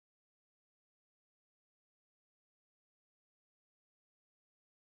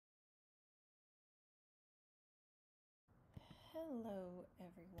Hello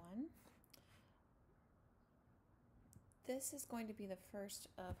everyone. This is going to be the first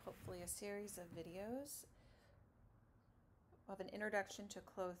of hopefully a series of videos of an introduction to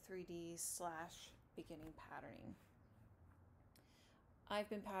Clo3D / beginning patterning. I've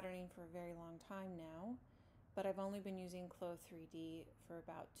been patterning for a very long time now, but I've only been using Clo3D for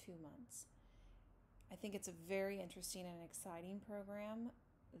about 2 months. I think it's a very interesting and exciting program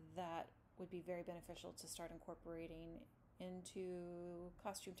that would be very beneficial to start incorporating into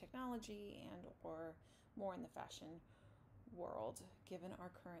costume technology and or more in the fashion world, given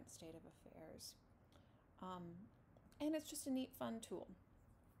our current state of affairs. And it's just a neat, fun tool.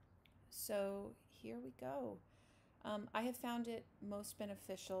 So here we go. I have found it most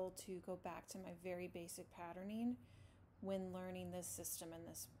beneficial to go back to my very basic patterning when learning this system and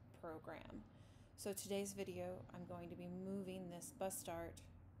this program. So today's video, I'm going to be moving this bust dart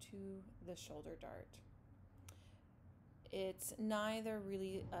to the shoulder dart. It's neither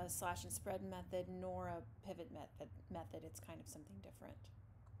really a slash and spread method nor a pivot method. It's kind of something different.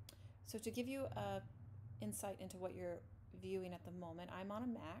 So to give you a insight into what you're viewing at the moment, I'm on a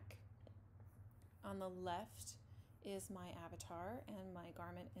Mac. On the left is my avatar and my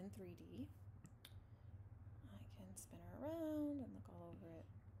garment in 3D. I can spin her around and look all over it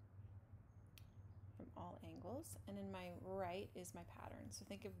from all angles. And in my right is my pattern. So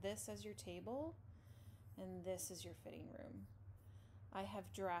think of this as your table and this is your fitting room. I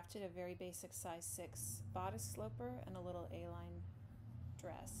have drafted a very basic size 6 bodice sloper and a little A-line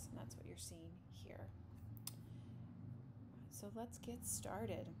dress, and that's what you're seeing here. So let's get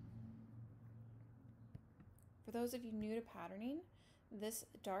started. For those of you new to patterning, this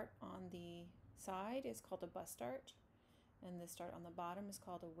dart on the side is called a bust dart, and this dart on the bottom is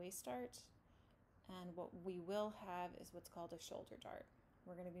called a waist dart, and what we will have is what's called a shoulder dart.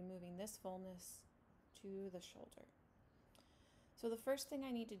 We're going to be moving this fullness to the shoulder. So the first thing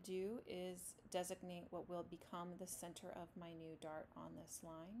I need to do is designate what will become the center of my new dart on this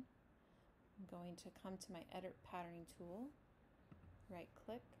line. I'm going to come to my edit patterning tool, right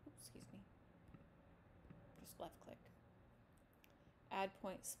click, just left click, add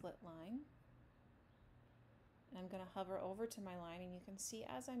point split line, and I'm going to hover over to my line, and you can see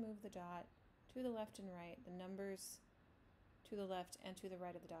as I move the dot to the left and right, the numbers to the left and to the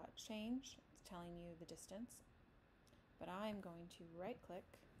right of the dot change. It's telling you the distance. But I'm going to right click.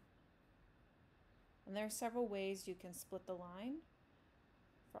 And there are several ways you can split the line.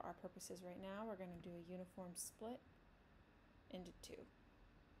 For our purposes right now, we're going to do a uniform split into 2.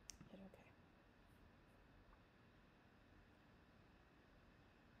 Hit OK.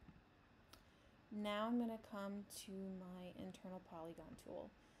 Now I'm going to come to my internal polygon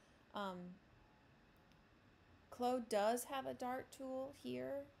tool. Clo does have a dart tool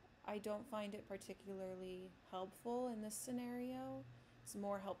here. I don't find it particularly helpful in this scenario. It's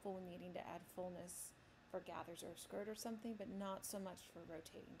more helpful when needing to add fullness for gathers or a skirt or something, but not so much for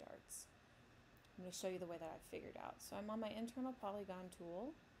rotating darts. I'm going to show you the way that I've figured out. So I'm on my internal polygon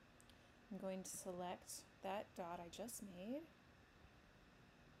tool. I'm going to select that dot I just made.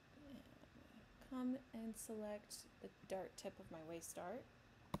 And come and select the dart tip of my waist dart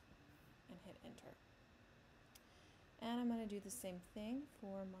and hit enter. And I'm going to do the same thing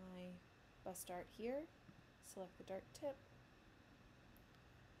for my bust dart here. Select the dart tip.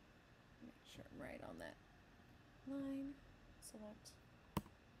 Make sure I'm right on that line. Select,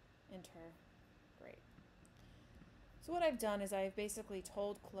 enter. Great. So what I've done is I've basically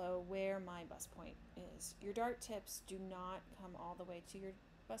told Clo where my bust point is. Your dart tips do not come all the way to your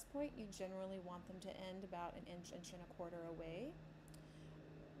bust point. You generally want them to end about 1 inch, 1.25 inches away,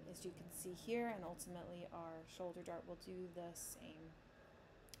 as you can see here, and ultimately our shoulder dart will do the same.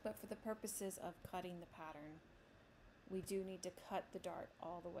 But for the purposes of cutting the pattern, we do need to cut the dart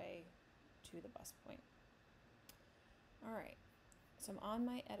all the way to the bust point. All right, so I'm on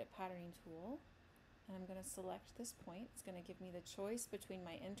my edit patterning tool, and I'm going to select this point. It's going to give me the choice between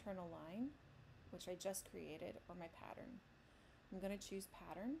my internal line, which I just created, or my pattern. I'm going to choose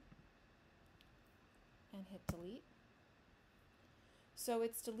pattern and hit delete. So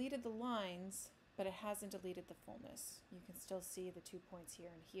it's deleted the lines, but it hasn't deleted the fullness. You can still see the 2 points here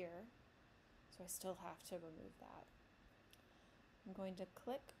and here, so I still have to remove that. I'm going to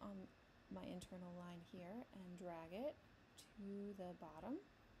click on my internal line here and drag it to the bottom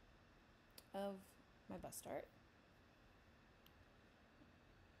of my bust dart.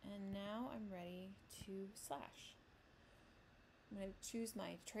 And now I'm ready to slash. I'm going to choose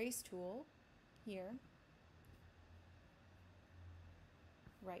my trace tool here,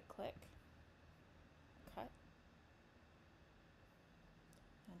 right click, cut.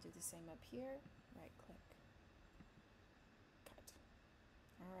 I'll do the same up here, right click, cut.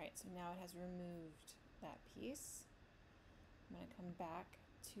 All right, so now it has removed that piece. I'm going to come back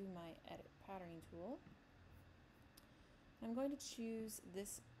to my edit patterning tool. I'm going to choose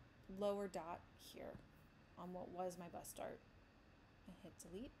this lower dot here on what was my bust dart and hit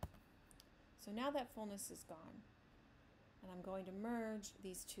delete. So now that fullness is gone, and I'm going to merge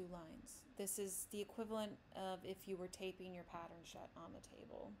these two lines. This is the equivalent of if you were taping your pattern shut on the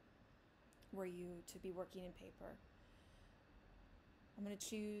table, were you to be working in paper. I'm going to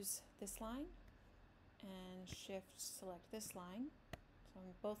choose this line and shift select this line. So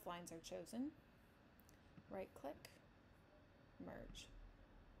both lines are chosen. Right click, merge.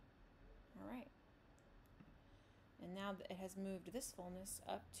 All right. And now it has moved this fullness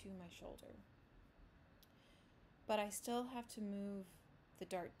up to my shoulder. But I still have to move the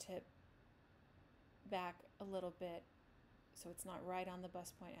dart tip back a little bit so it's not right on the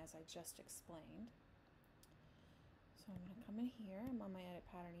bust point as I just explained. So I'm going to come in here, I'm on my edit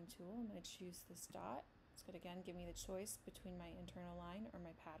patterning tool, I'm going to choose this dot. It's going to again give me the choice between my internal line or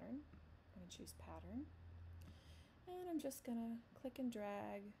my pattern. I'm going to choose pattern. And I'm just going to click and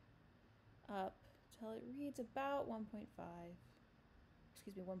drag up till it reads about 1.5,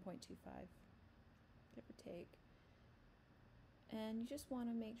 excuse me, 1.25, give or take. And you just want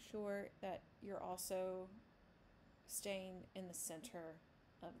to make sure that you're also staying in the center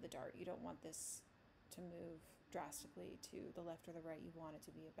of the dart. You don't want this to move drastically to the left or the right. You want it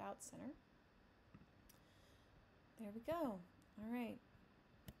to be about center. There we go. All right.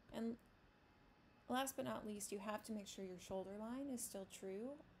 And last but not least, you have to make sure your shoulder line is still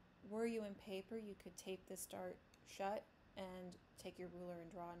true. Were you in paper, you could tape this dart shut and take your ruler and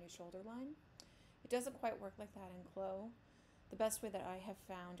draw a new shoulder line. It doesn't quite work like that in Clo. The best way that I have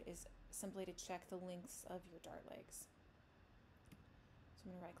found is simply to check the lengths of your dart legs. So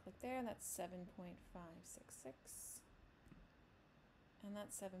I'm going to right click there, that's 7.566. And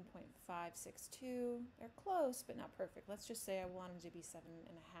that's 7.562. They're close, but not perfect. Let's just say I want them to be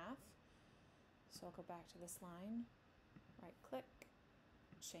 7.5. So I'll go back to this line, right click,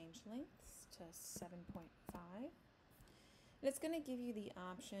 change lengths to 7.5. And it's going to give you the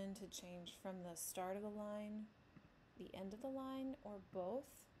option to change from the start of the line, the end of the line, or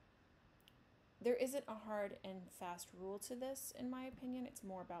both. There isn't a hard and fast rule to this, in my opinion. It's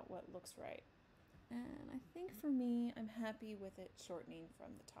more about what looks right. And I think for me, I'm happy with it shortening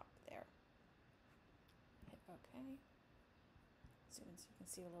from the top there. Hit OK. Zoom in so you can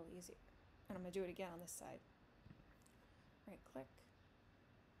see a little easier. And I'm going to do it again on this side. Right click,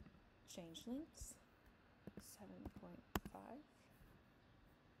 change lengths, 7.5.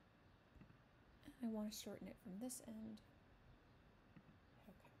 And I want to shorten it from this end.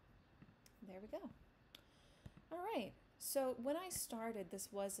 Okay. There we go. All right. So when I started,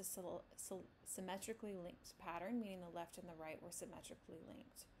 this was a symmetrically linked pattern, meaning the left and the right were symmetrically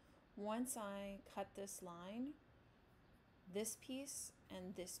linked. Once I cut this line, this piece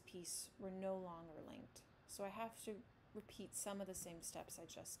and this piece were no longer linked. So I have to repeat some of the same steps I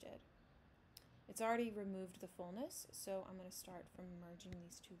just did. It's already removed the fullness, so I'm going to start from merging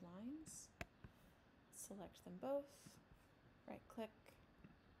these two lines. Select them both, right click,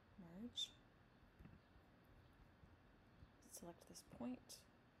 merge. Select this point,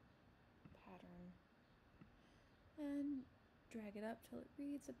 pattern, and drag it up till it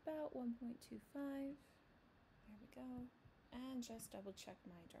reads about 1.25. There we go. And just double check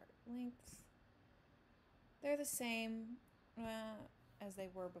my dart lengths. They're the same as they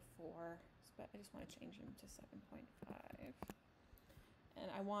were before, but I just want to change them to 7.5.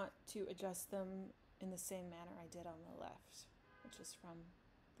 And I want to adjust them in the same manner I did on the left, which is from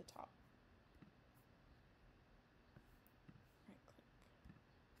the top.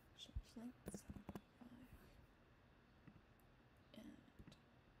 Length 7.5. And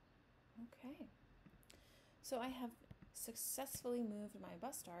okay. So I have successfully moved my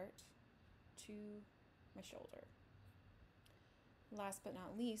bust dart to my shoulder. Last but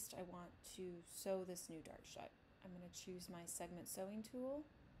not least, I want to sew this new dart shut. I'm going to choose my segment sewing tool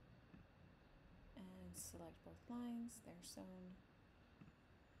and select both lines. They're sewn.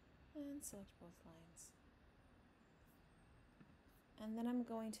 And select both lines. And then I'm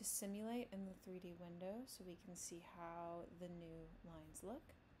going to simulate in the 3D window so we can see how the new lines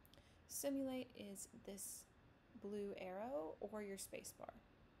look. Simulate is this blue arrow or your space bar.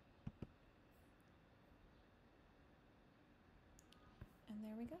 And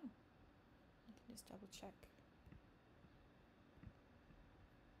there we go. You can just double check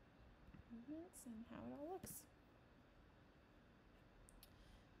movements and how it all looks.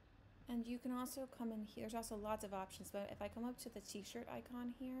 And you can also come in here, there's also lots of options, but if I come up to the t-shirt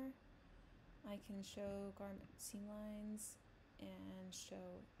icon here, I can show garment seam lines and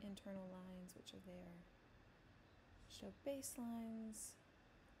show internal lines, which are there. Show baselines.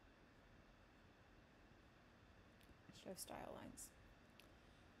 Show style lines.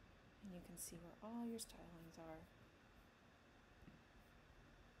 And you can see where all your style lines are.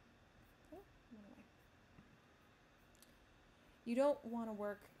 Oh, went away. You don't want to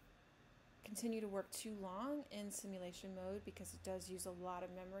continue to work too long in simulation mode because it does use a lot of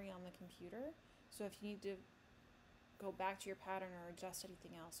memory on the computer. So if you need to go back to your pattern or adjust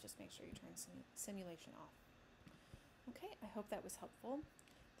anything else, just make sure you turn simulation off. Okay, I hope that was helpful.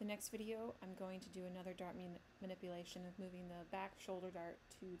 The next video, I'm going to do another dart manipulation of moving the back shoulder dart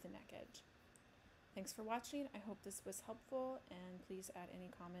to the neck edge. Thanks for watching. I hope this was helpful, and please add any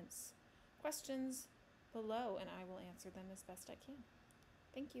comments, questions below, and I will answer them as best I can.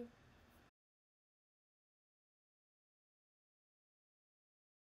 Thank you.